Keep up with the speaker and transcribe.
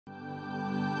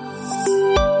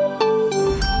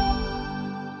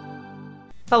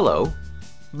Hello!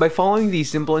 By following these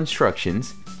simple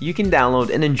instructions, you can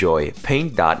download and enjoy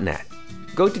Paint.net.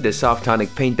 Go to the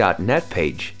Softonic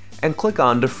page and click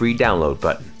on the free download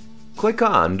button. Click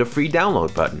on the free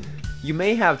download button. You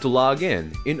may have to log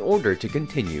in order to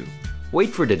continue.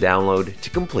 Wait for the download to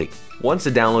complete. Once the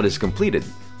download is completed,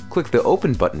 click the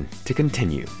open button to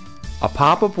continue. A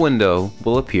pop-up window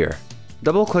will appear.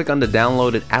 Double-click on the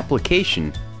downloaded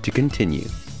application to continue.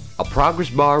 A progress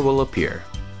bar will appear.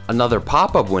 Another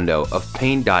pop-up window of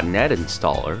Paint.net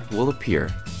installer will appear.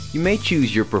 You may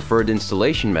choose your preferred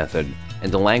installation method and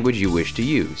the language you wish to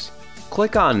use.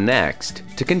 Click on Next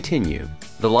to continue.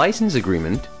 The license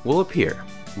agreement will appear.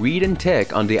 Read and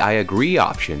tick on the I agree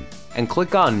option and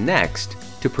click on Next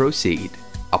to proceed.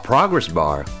 A progress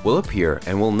bar will appear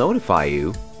and will notify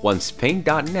you once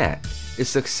Paint.net is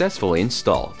successfully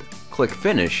installed. Click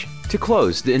Finish to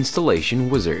close the installation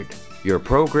wizard. Your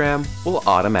program will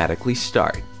automatically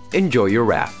start. Enjoy your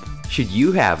wrap. Should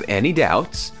you have any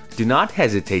doubts, do not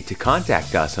hesitate to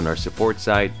contact us on our support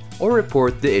site or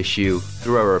report the issue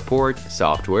through our report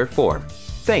software form.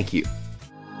 Thank you.